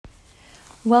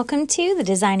Welcome to the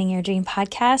Designing Your Dream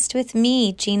podcast with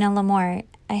me, Gina Lamore.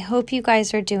 I hope you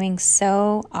guys are doing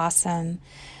so awesome.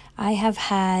 I have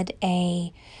had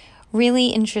a really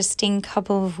interesting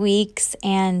couple of weeks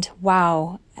and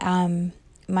wow,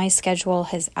 my schedule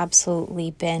has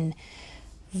absolutely been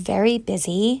very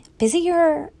busy,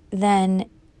 busier than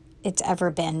it's ever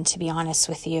been, to be honest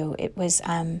with you. It was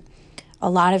a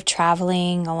lot of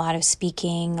traveling, a lot of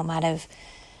speaking, a lot of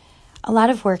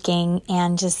working,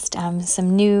 and just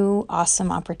some new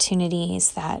awesome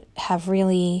opportunities that have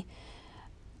really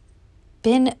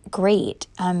been great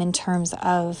in terms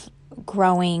of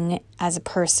growing as a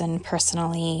person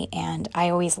personally. And I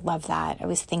always love that. I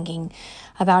was thinking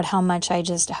about how much I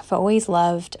just have always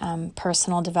loved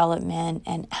personal development,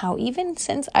 and how even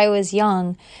since I was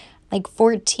young, like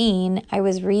 14, I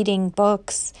was reading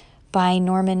books by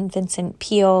Norman Vincent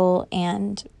Peale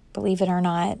and, believe it or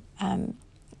not,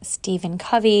 Stephen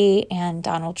Covey and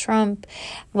Donald Trump,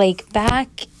 like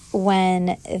back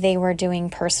when they were doing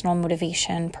personal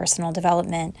motivation, personal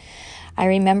development. I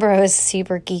remember I was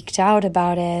super geeked out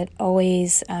about it,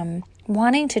 always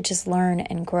wanting to just learn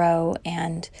and grow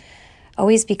and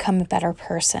always become a better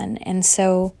person. And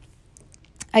so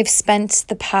I've spent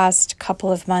the past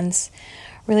couple of months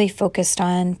really focused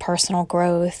on personal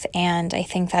growth, and I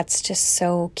think that's just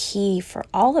so key for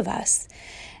all of us.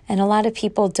 And a lot of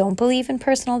people don't believe in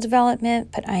personal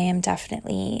development, but I am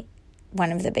definitely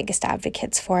one of the biggest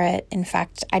advocates for it. In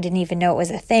fact, I didn't even know it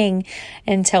was a thing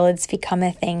until it's become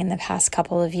a thing in the past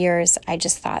couple of years. I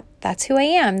just thought, that's who I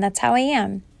am. That's how I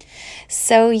am.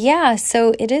 So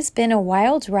it has been a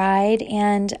wild ride,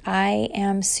 and I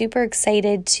am super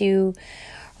excited to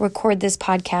record this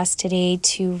podcast today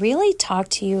to really talk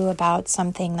to you about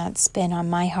something that's been on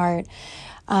my heart.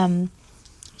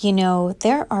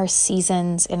 There are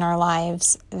seasons in our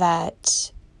lives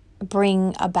that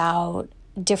bring about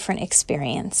different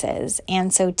experiences.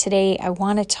 And so today I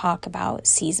want to talk about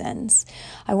seasons.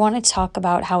 I want to talk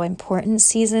about how important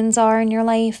seasons are in your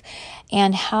life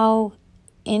and how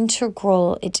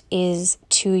integral it is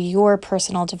to your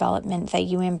personal development that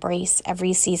you embrace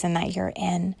every season that you're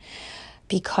in.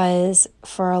 Because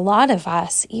for a lot of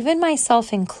us, even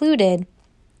myself included,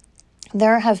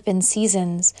 there have been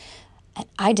seasons and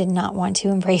I did not want to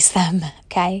embrace them,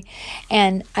 okay?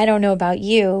 And I don't know about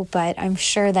you, but I'm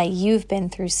sure that you've been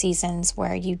through seasons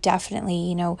where you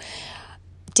definitely,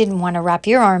 didn't want to wrap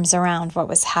your arms around what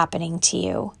was happening to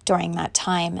you during that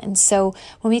time. And so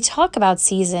when we talk about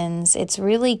seasons, it's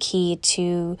really key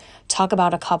to talk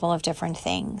about a couple of different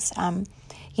things.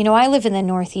 I live in the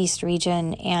Northeast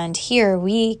region, and here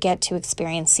we get to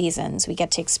experience seasons. We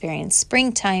get to experience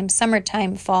springtime,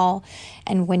 summertime, fall,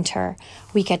 and winter.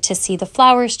 We get to see the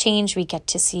flowers change. We get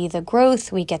to see the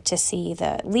growth. We get to see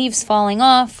the leaves falling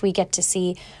off. We get to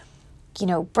see,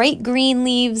 bright green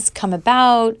leaves come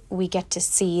about. We get to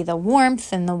see the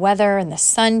warmth and the weather and the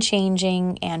sun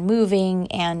changing and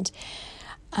moving. And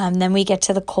then we get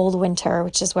to the cold winter,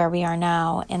 which is where we are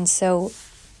now. And so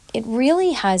it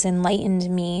really has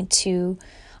enlightened me to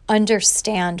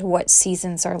understand what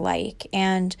seasons are like.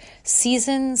 And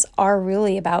seasons are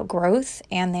really about growth,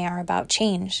 and they are about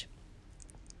change.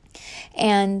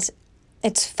 And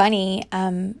it's funny,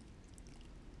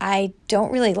 I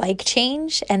don't really like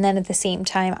change. And then at the same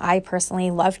time, I personally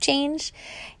love change.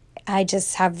 I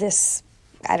just have this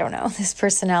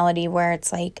personality where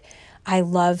it's like, I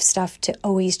love stuff to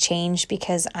always change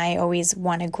because I always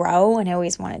want to grow and I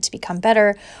always want it to become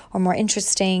better or more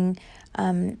interesting.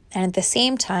 And at the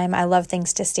same time, I love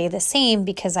things to stay the same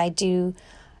because I do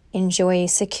enjoy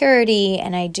security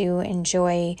and I do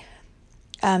enjoy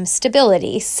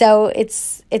stability. So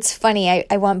it's funny.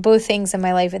 I want both things in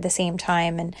my life at the same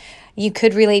time. And you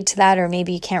could relate to that, or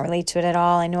maybe you can't relate to it at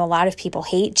all. I know a lot of people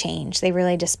hate change. They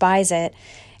really despise it.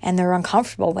 And they're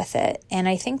uncomfortable with it. And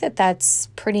I think that that's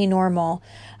pretty normal.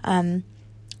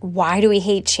 Why do we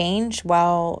hate change?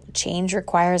 Well, change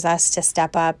requires us to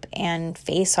step up and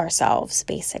face ourselves,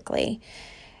 basically.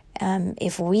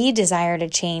 If we desire to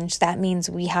change, that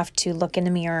means we have to look in the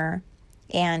mirror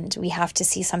and we have to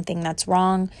see something that's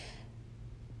wrong,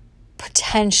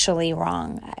 potentially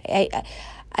wrong.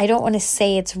 I don't want to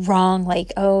say it's wrong,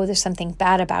 like, oh, there's something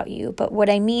bad about you. But what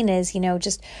I mean is,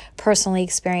 just personally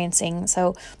experiencing.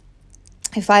 So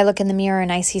if I look in the mirror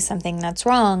and I see something that's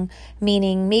wrong,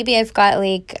 meaning maybe I've got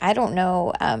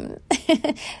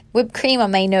whipped cream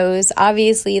on my nose.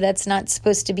 Obviously, that's not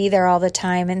supposed to be there all the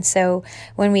time. And so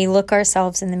when we look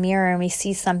ourselves in the mirror and we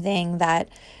see something that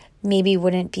maybe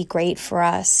wouldn't be great for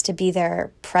us to be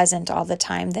there present all the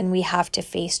time, then we have to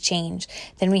face change.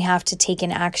 Then we have to take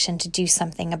an action to do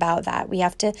something about that. We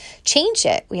have to change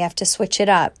it. We have to switch it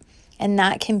up. And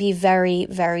that can be very,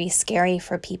 very scary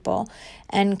for people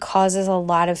and causes a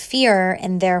lot of fear,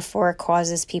 and therefore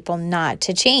causes people not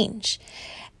to change.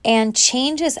 And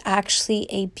change is actually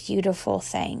a beautiful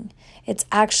thing. It's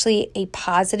actually a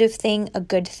positive thing, a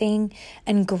good thing,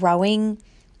 and growing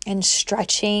and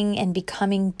stretching and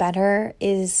becoming better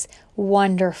is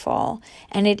wonderful.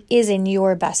 And it is in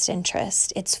your best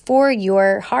interest. It's for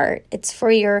your heart. It's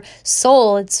for your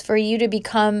soul. It's for you to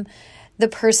become the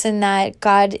person that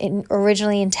God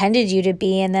originally intended you to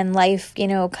be. And then life,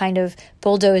 kind of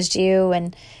bulldozed you.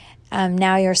 And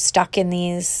now you're stuck in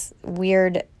these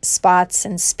weird spots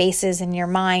and spaces in your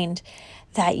mind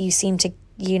that you seem to,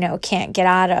 can't get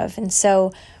out of. And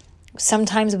so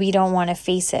sometimes we don't want to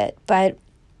face it. But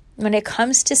when it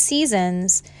comes to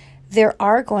seasons, there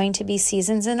are going to be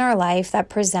seasons in our life that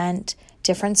present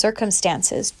different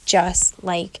circumstances, just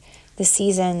like the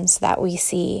seasons that we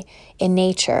see in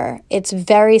nature. It's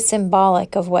very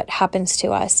symbolic of what happens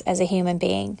to us as a human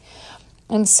being.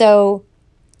 And so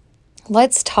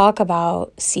let's talk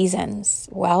about seasons.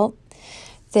 Well,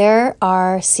 there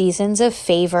are seasons of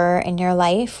favor in your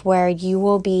life where you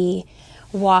will be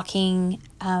walking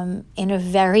in a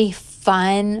very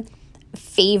fun,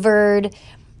 favored,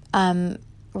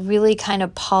 really kind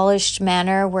of polished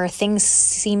manner where things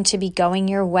seem to be going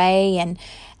your way and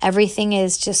everything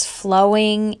is just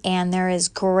flowing, and there is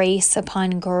grace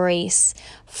upon grace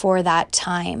for that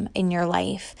time in your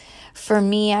life. For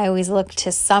me, I always look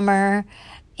to summer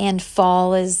and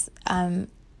fall as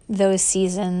those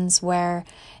seasons where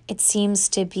it seems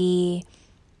to be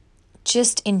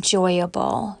just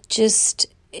enjoyable, just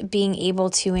being able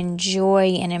to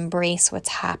enjoy and embrace what's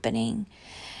happening.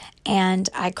 And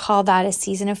I call that a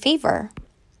season of favor.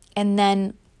 And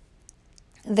then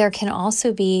there can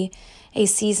also be a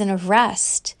season of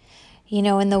rest.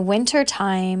 In the winter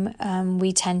time,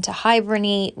 we tend to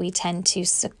hibernate, we tend to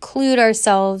seclude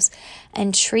ourselves,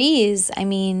 and trees,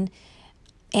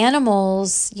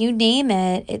 animals, you name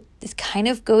it, it kind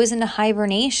of goes into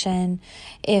hibernation.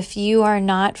 If you are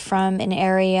not from an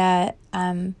area,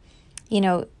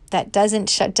 that doesn't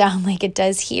shut down like it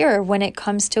does here. When it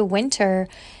comes to winter,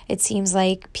 it seems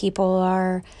like people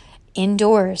are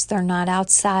indoors. They're not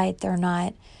outside. They're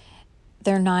not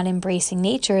embracing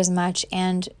nature as much.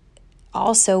 And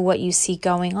also what you see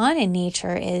going on in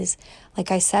nature is,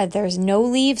 like I said, there's no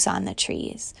leaves on the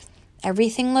trees.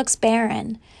 Everything looks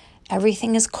barren.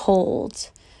 Everything is cold.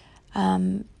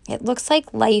 It looks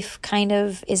like life kind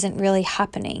of isn't really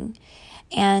happening.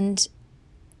 And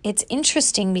it's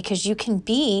interesting because you can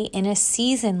be in a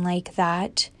season like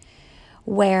that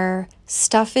where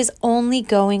stuff is only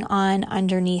going on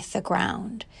underneath the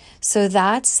ground. So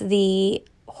that's the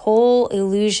whole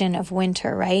illusion of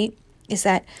winter, right? Is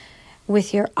that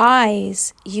with your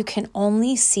eyes, you can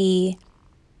only see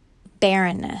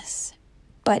barrenness.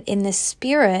 But in the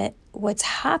spirit, what's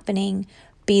happening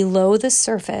below the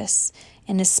surface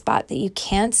in a spot that you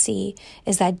can't see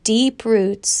is that deep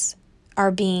roots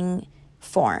are being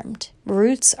formed.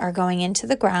 Roots are going into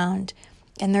the ground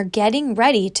and they're getting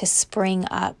ready to spring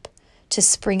up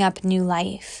new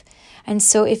life. And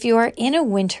so if you are in a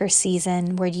winter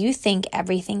season where you think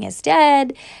everything is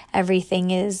dead,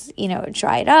 everything is,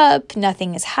 dried up,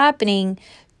 nothing is happening,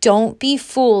 don't be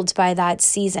fooled by that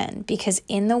season, because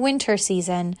in the winter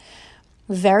season,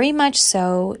 very much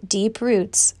so, deep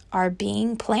roots are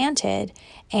being planted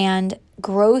and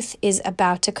growth is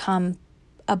about to come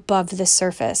above the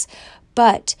surface.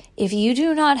 But if you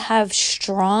do not have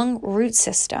strong root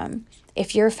system,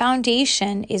 if your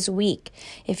foundation is weak,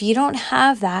 if you don't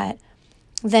have that,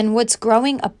 then what's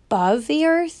growing above the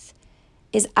earth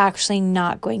is actually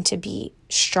not going to be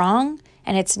strong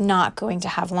and it's not going to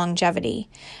have longevity.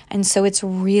 And so it's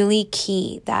really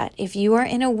key that if you are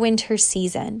in a winter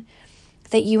season,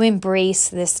 that you embrace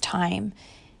this time.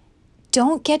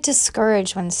 Don't get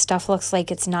discouraged when stuff looks like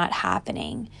it's not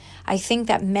happening. I think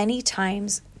that many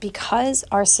times, because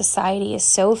our society is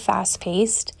so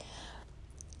fast-paced,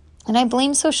 and I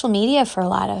blame social media for a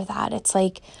lot of that. It's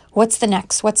like, what's the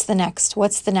next? What's the next?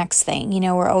 What's the next thing?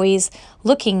 We're always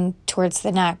looking towards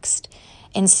the next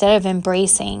instead of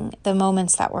embracing the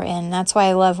moments that we're in. That's why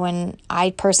I love when I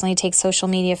personally take social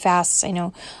media fasts. I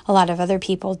know a lot of other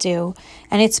people do.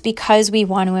 And it's because we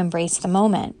want to embrace the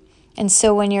moment. And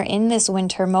so when you're in this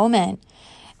winter moment,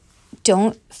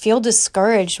 don't feel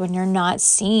discouraged when you're not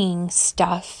seeing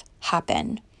stuff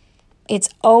happen. It's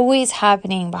always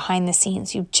happening behind the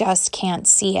scenes. You just can't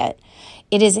see it.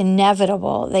 It is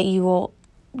inevitable that you will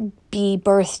be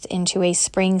birthed into a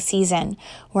spring season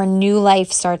where new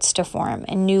life starts to form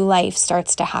and new life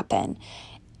starts to happen.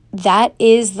 That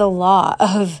is the law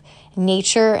of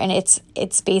nature, and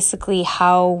it's basically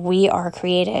how we are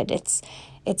created.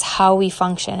 It's how we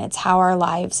function. It's how our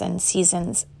lives and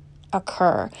seasons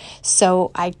occur.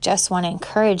 So I just want to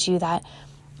encourage you that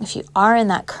if you are in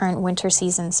that current winter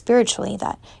season spiritually,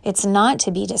 that it's not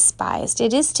to be despised.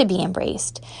 It is to be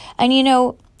embraced. And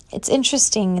it's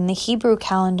interesting, in the Hebrew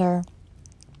calendar,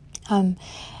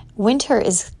 winter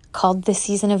is called the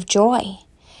season of joy.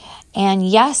 And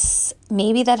yes,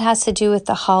 maybe that has to do with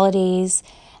the holidays,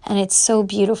 and it's so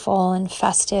beautiful and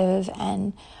festive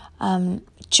and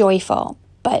joyful.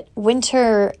 But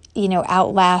winter,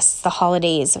 outlasts the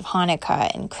holidays of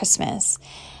Hanukkah and Christmas.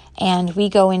 And we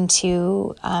go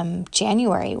into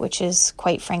January, which is,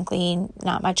 quite frankly,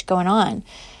 not much going on.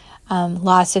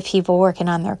 Lots of people working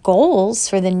on their goals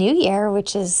for the new year,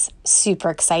 which is super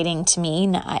exciting to me,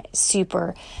 not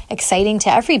super exciting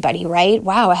to everybody, right?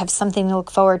 Wow, I have something to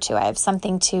look forward to. I have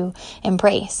something to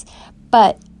embrace.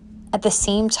 But at the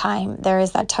same time, there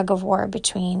is that tug of war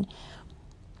between,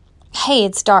 hey,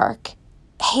 it's dark.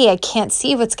 Hey, I can't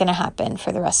see what's going to happen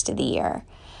for the rest of the year.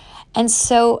 And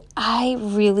so I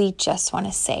really just want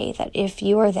to say that if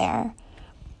you are there,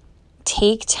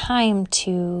 take time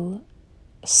to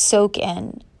soak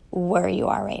in where you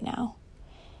are right now.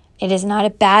 It is not a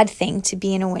bad thing to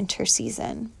be in a winter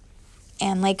season.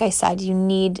 And like I said, you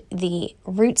need the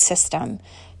root system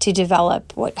to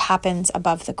develop what happens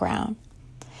above the ground.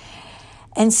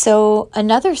 And so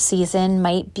another season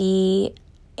might be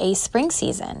a spring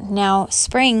season. Now,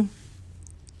 spring,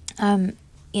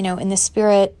 in the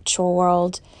spiritual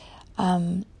world,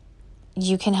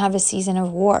 you can have a season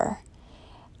of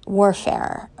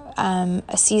warfare.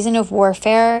 A season of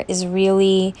warfare is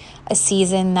really a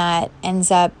season that ends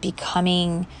up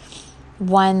becoming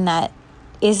one that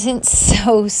isn't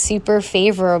so super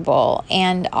favorable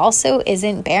and also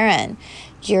isn't barren.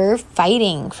 You're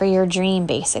fighting for your dream,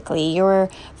 basically. You're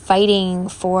fighting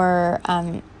for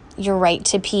your right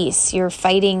to peace. You're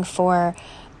fighting for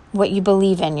what you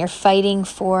believe in. You're fighting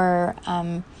for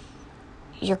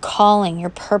your calling, your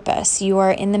purpose. You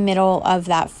are in the middle of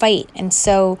that fight. And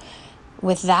so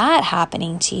with that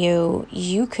happening to you,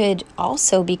 you could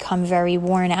also become very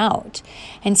worn out.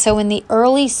 And so in the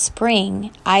early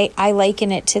spring, I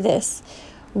liken it to this.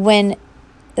 When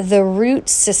the root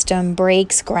system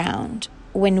breaks ground,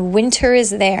 when winter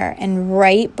is there, and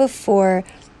right before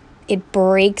it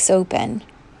breaks open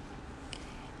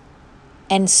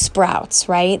and sprouts,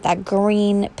 right? That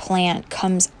green plant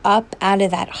comes up out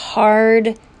of that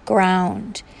hard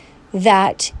ground.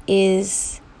 That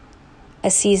is a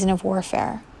season of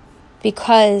warfare,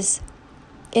 because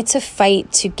it's a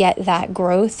fight to get that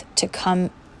growth to come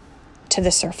to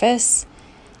the surface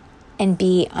and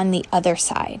be on the other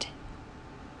side.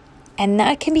 And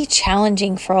that can be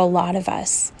challenging for a lot of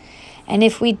us. And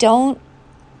if we don't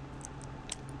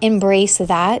embrace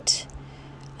that,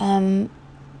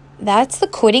 that's the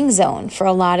quitting zone for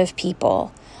a lot of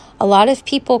people. A lot of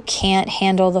people can't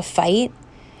handle the fight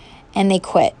and they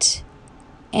quit.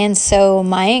 And so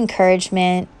my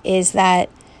encouragement is that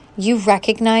you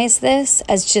recognize this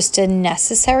as just a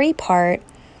necessary part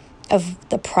of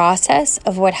the process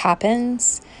of what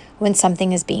happens when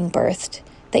something is being birthed,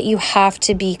 that you have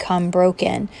to become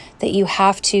broken, that you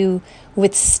have to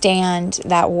withstand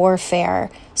that warfare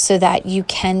so that you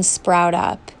can sprout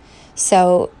up.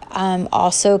 So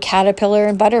also caterpillar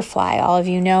and butterfly. All of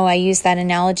you know I use that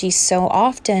analogy so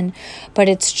often, but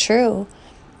it's true.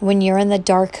 When you're in the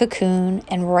dark cocoon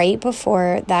and right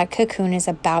before that cocoon is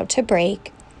about to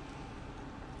break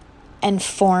and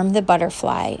form the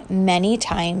butterfly, many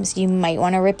times you might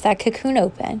want to rip that cocoon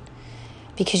open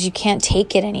because you can't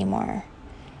take it anymore.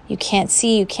 You can't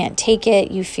see, you can't take it,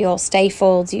 you feel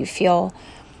stifled, you feel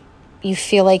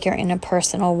like you're in a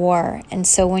personal war. And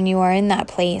so when you are in that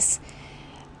place,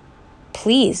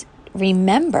 please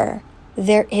remember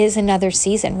there is another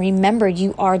season. Remember,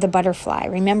 you are the butterfly.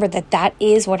 Remember that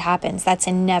is what happens. That's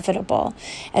inevitable.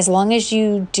 As long as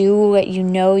you do what you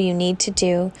know you need to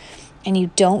do, and you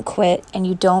don't quit, and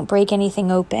you don't break anything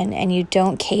open, and you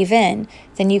don't cave in,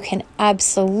 then you can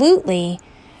absolutely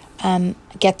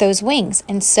get those wings.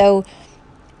 And so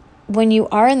when you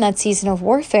are in that season of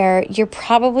warfare, you're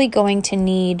probably going to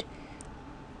need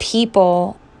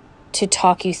people to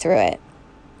talk you through it.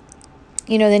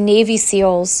 The Navy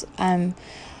SEALs, I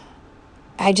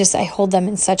hold them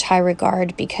in such high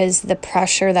regard because the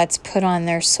pressure that's put on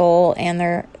their soul and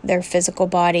their physical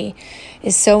body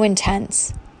is so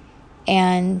intense.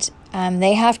 And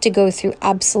they have to go through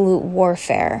absolute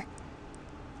warfare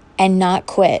and not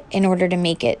quit in order to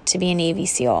make it to be a Navy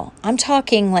SEAL. I'm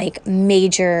talking like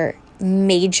major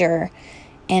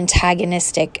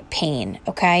antagonistic pain,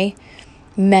 okay?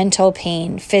 mental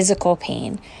pain, physical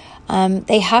pain.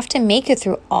 They have to make it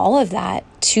through all of that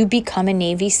to become a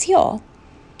Navy SEAL.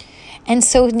 And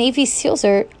so Navy SEALs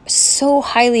are so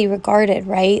highly regarded,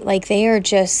 right? Like they are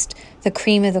just the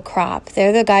cream of the crop.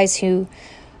 They're the guys who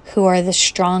are the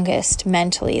strongest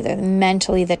mentally. They're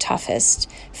mentally the toughest,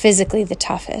 physically the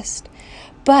toughest.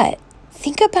 But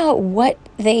think about what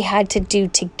they had to do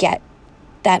to get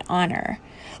that honor.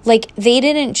 Like they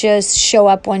didn't just show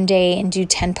up one day and do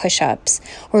 10 push-ups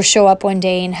or show up one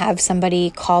day and have somebody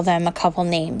call them a couple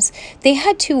names. They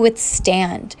had to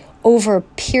withstand over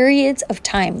periods of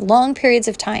time, long periods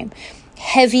of time,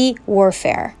 heavy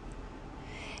warfare.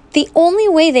 The only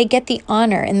way they get the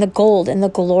honor and the gold and the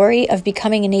glory of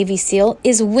becoming a Navy SEAL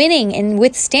is winning and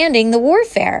withstanding the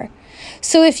warfare.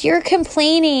 So if you're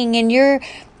complaining and you're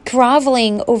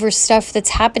groveling over stuff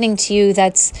that's happening to you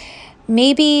that's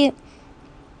maybe,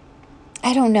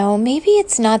 I don't know, maybe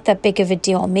it's not that big of a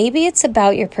deal. Maybe it's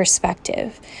about your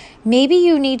perspective. Maybe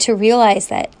you need to realize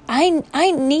that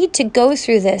I need to go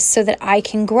through this so that I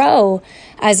can grow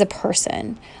as a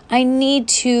person. I need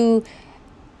to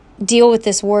deal with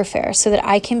this warfare so that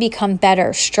I can become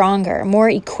better, stronger, more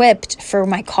equipped for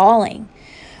my calling.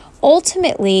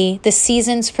 Ultimately, the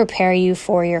seasons prepare you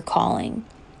for your calling.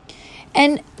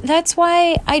 And that's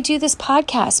why I do this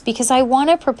podcast, because I want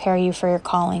to prepare you for your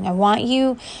calling. I want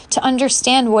you to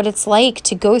understand what it's like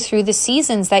to go through the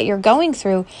seasons that you're going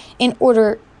through in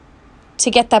order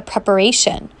to get that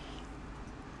preparation.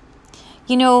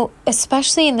 You know,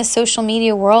 especially in the social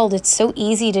media world, it's so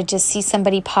easy to just see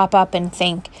somebody pop up and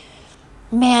think,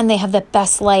 man, they have the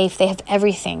best life. They have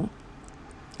everything.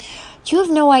 You have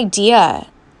no idea,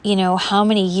 how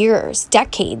many years,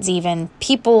 decades even,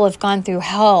 people have gone through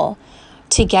hell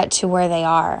to get to where they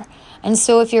are. And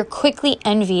so if you're quickly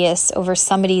envious over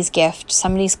somebody's gift,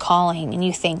 somebody's calling, and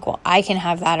you think, well, I can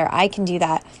have that or I can do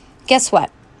that, guess what?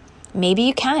 Maybe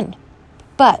you can.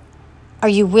 But are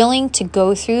you willing to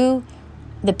go through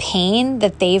the pain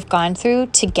that they've gone through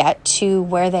to get to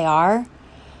where they are?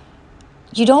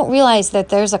 You don't realize that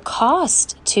there's a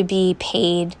cost to be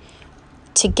paid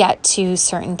to get to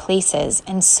certain places.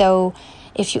 And so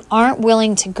if you aren't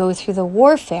willing to go through the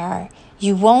warfare,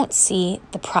 you won't see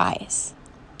the prize.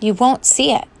 You won't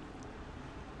see it.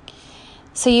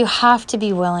 So you have to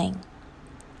be willing.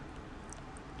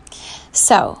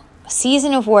 So,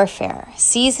 season of warfare,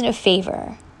 season of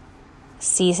favor,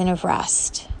 season of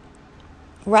rest.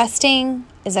 Resting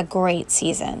is a great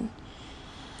season.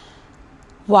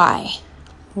 Why?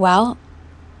 Well,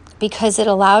 because it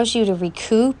allows you to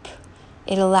recoup.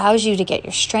 It allows you to get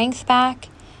your strength back.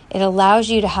 It allows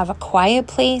you to have a quiet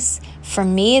place. For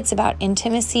me, it's about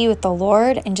intimacy with the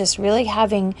Lord and just really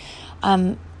having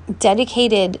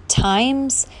dedicated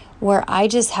times where I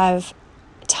just have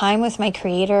time with my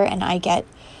Creator and I get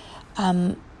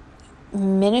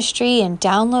ministry and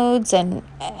downloads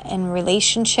and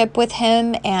relationship with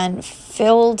Him and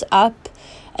filled up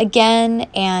again.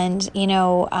 And,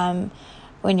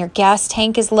 when your gas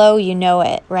tank is low, you know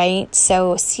it, right?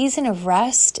 So season of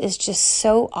rest is just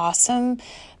so awesome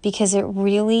because it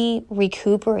really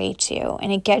recuperates you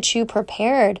and it gets you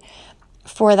prepared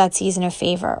for that season of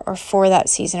favor or for that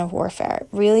season of warfare. It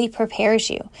really prepares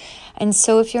you. And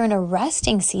so if you're in a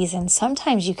resting season,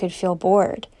 sometimes you could feel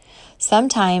bored.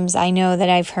 Sometimes I know that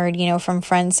I've heard, from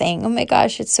friends saying, oh my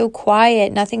gosh, it's so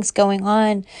quiet, nothing's going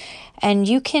on. And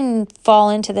you can fall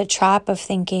into the trap of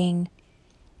thinking,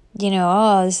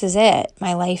 oh, this is it.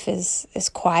 My life is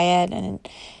quiet and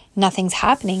nothing's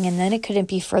happening. And then it couldn't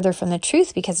be further from the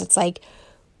truth because it's like,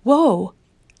 whoa,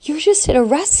 you're just in a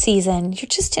rest season. You're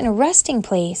just in a resting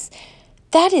place.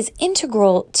 That is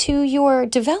integral to your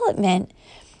development.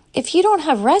 If you don't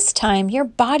have rest time, your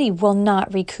body will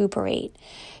not recuperate.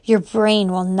 Your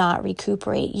brain will not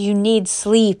recuperate. You need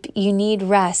sleep. You need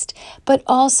rest. But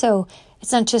also,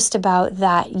 it's not just about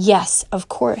that. Yes, of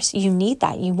course, you need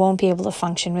that. You won't be able to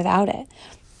function without it.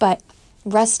 But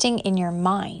resting in your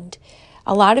mind.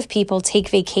 A lot of people take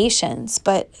vacations,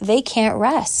 but they can't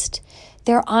rest.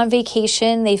 They're on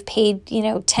vacation. They've paid,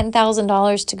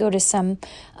 $10,000 to go to some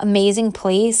amazing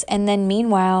place. And then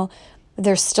meanwhile,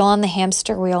 they're still on the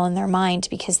hamster wheel in their mind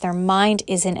because their mind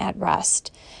isn't at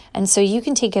rest. And so you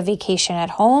can take a vacation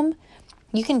at home.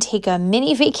 You can take a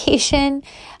mini vacation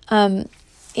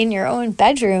in your own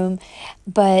bedroom,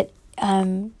 but,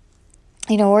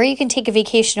 or you can take a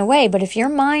vacation away. But if your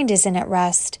mind isn't at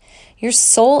rest, your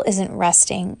soul isn't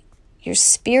resting, your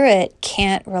spirit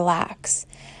can't relax.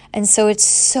 And so it's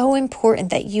so important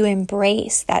that you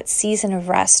embrace that season of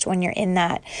rest when you're in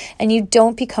that, and you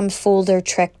don't become fooled or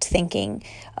tricked thinking,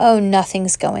 oh,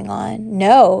 nothing's going on.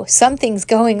 No, something's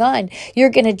going on. You're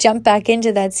going to jump back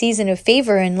into that season of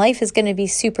favor and life is going to be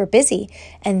super busy.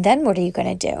 And then what are you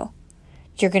going to do?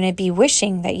 You're going to be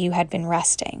wishing that you had been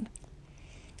resting.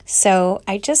 So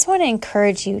I just want to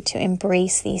encourage you to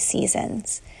embrace these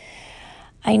seasons.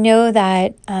 I know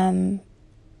that a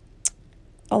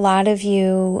lot of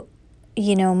you,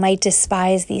 might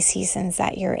despise these seasons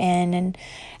that you're in.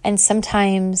 And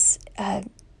sometimes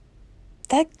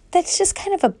that's just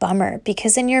kind of a bummer,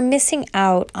 because then you're missing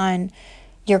out on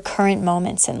your current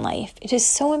moments in life. It is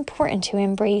so important to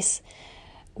embrace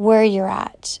where you're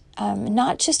at.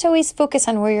 Not just always focus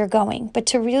on where you're going, but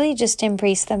to really just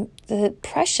embrace the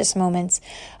precious moments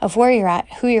of where you're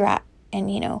at, who you're at, and,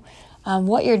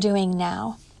 what you're doing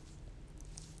now.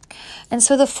 And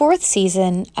so the fourth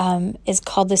season is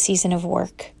called the season of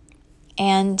work.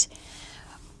 And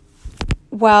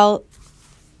while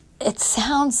it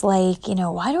sounds like,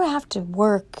 why do I have to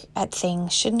work at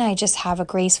things? Shouldn't I just have a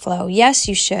grace flow? Yes,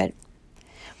 you should.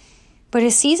 But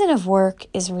a season of work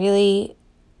is really,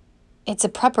 it's a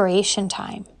preparation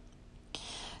time.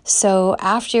 So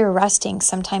after you're resting,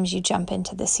 sometimes you jump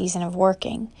into the season of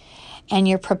working and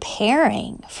you're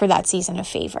preparing for that season of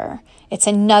favor. It's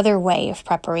another way of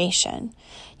preparation.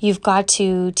 You've got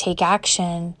to take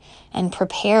action and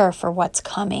prepare for what's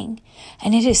coming.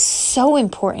 And it is so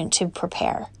important to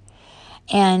prepare.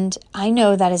 And I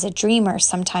know that as a dreamer,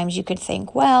 sometimes you could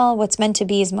think, well, what's meant to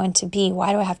be is meant to be.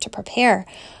 Why do I have to prepare?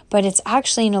 But it's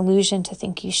actually an illusion to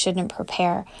think you shouldn't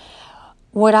prepare.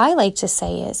 What I like to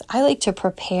say is I like to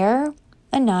prepare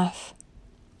enough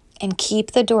and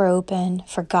keep the door open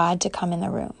for God to come in the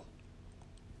room.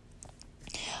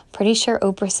 Pretty sure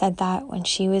Oprah said that when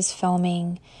she was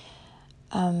filming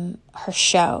her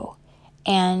show.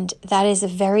 And that is a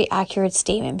very accurate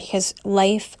statement, because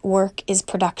life work is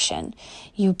production.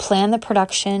 You plan the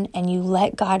production and you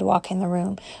let God walk in the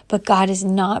room. But God is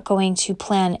not going to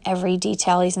plan every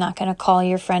detail. He's not going to call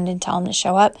your friend and tell him to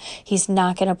show up. He's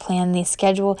not going to plan the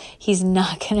schedule. He's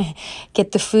not going to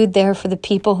get the food there for the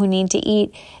people who need to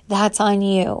eat. That's on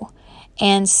you.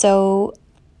 And so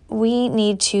we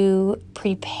need to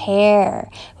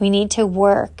prepare. We need to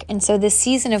work. And so this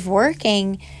season of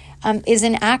working is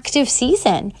an active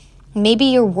season. Maybe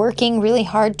you're working really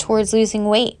hard towards losing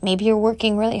weight. Maybe you're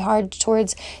working really hard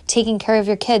towards taking care of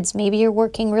your kids. Maybe you're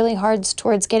working really hard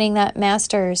towards getting that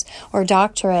master's or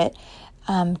doctorate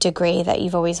degree that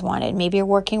you've always wanted. Maybe you're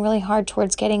working really hard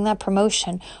towards getting that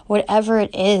promotion. Whatever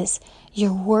it is,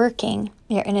 you're working.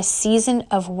 You're in a season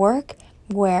of work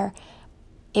where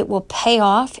it will pay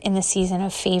off in the season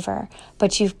of favor,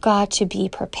 but you've got to be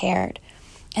prepared.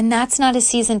 And that's not a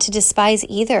season to despise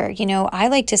either. I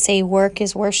like to say work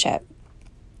is worship.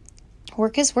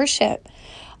 Work is worship.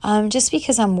 Just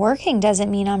because I'm working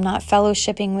doesn't mean I'm not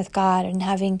fellowshipping with God and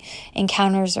having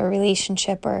encounters or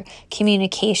relationship or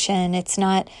communication. It's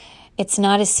not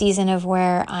a season of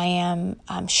where I am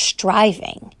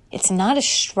striving. It's not a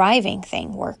striving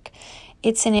thing, work.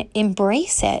 It's an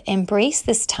embrace it. Embrace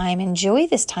this time. Enjoy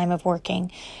this time of working,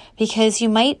 because you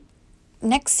might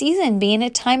next season be in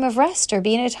a time of rest, or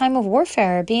be in a time of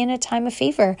warfare, or be in a time of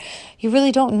favor. You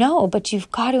really don't know, but you've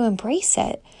got to embrace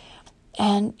it.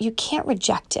 And you can't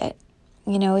reject it.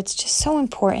 It's just so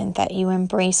important that you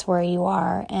embrace where you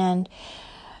are. And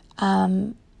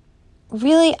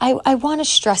really, I want to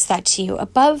stress that to you.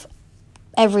 Above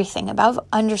everything, above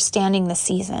understanding the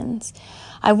seasons,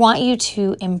 I want you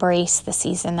to embrace the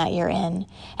season that you're in.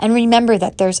 And remember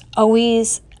that there's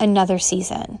always another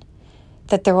season.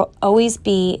 That there will always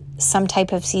be some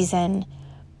type of season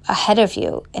ahead of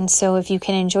you. And so if you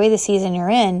can enjoy the season you're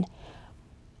in,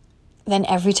 then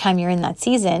every time you're in that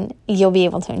season, you'll be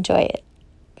able to enjoy it,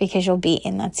 because you'll be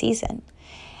in that season.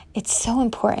 It's so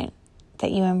important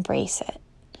that you embrace it.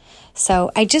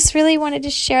 So I just really wanted to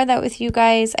share that with you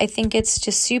guys. I think it's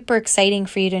just super exciting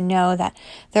for you to know that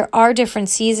there are different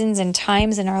seasons and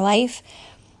times in our life,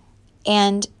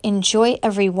 and enjoy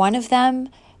every one of them.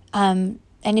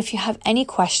 And if you have any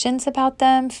questions about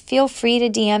them, feel free to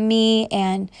DM me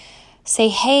and say,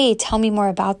 hey, tell me more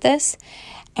about this.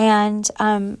 And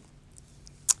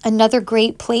another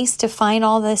great place to find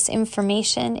all this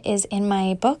information is in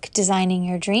my book, Designing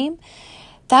Your Dream.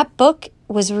 That book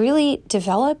was really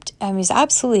developed, it was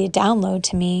absolutely a download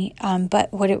to me,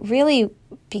 but what it really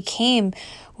became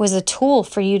was a tool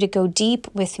for you to go deep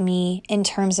with me in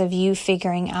terms of you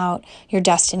figuring out your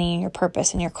destiny and your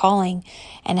purpose and your calling,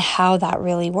 and how that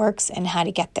really works and how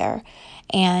to get there.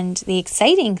 And the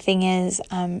exciting thing is,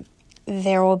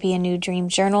 there will be a new dream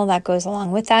journal that goes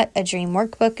along with that, a dream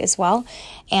workbook as well,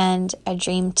 and a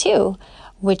dream 2,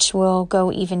 which will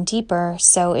go even deeper.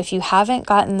 So if you haven't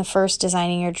gotten the first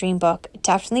Designing Your Dream book,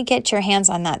 definitely get your hands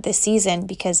on that this season,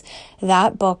 because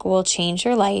that book will change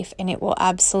your life and it will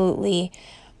absolutely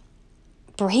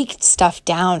break stuff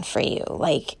down for you.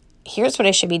 Like, here's what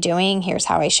I should be doing. Here's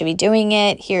how I should be doing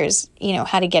it. Here's,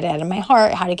 how to get it out of my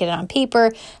heart, how to get it on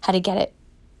paper, how to get it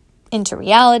into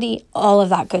reality, all of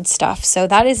that good stuff. So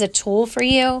that is a tool for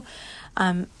you.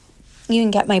 You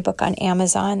can get my book on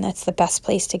Amazon. That's the best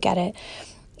place to get it.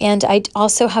 And I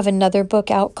also have another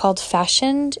book out called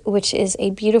Fashioned, which is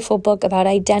a beautiful book about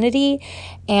identity.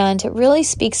 And it really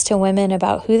speaks to women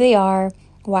about who they are,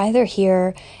 why they're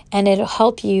here, and it'll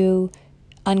help you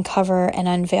uncover and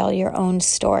unveil your own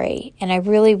story. And I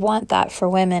really want that for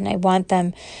women. I want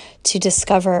them to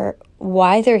discover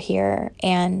why they're here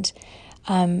and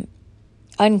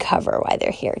uncover why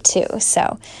they're here too.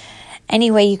 So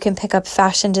anyway, you can pick up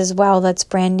Fashioned as well. That's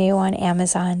brand new on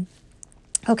Amazon.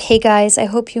 Okay, guys, I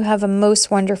hope you have a most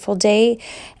wonderful day,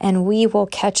 and we will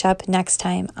catch up next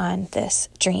time on this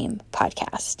Dream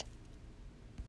Podcast.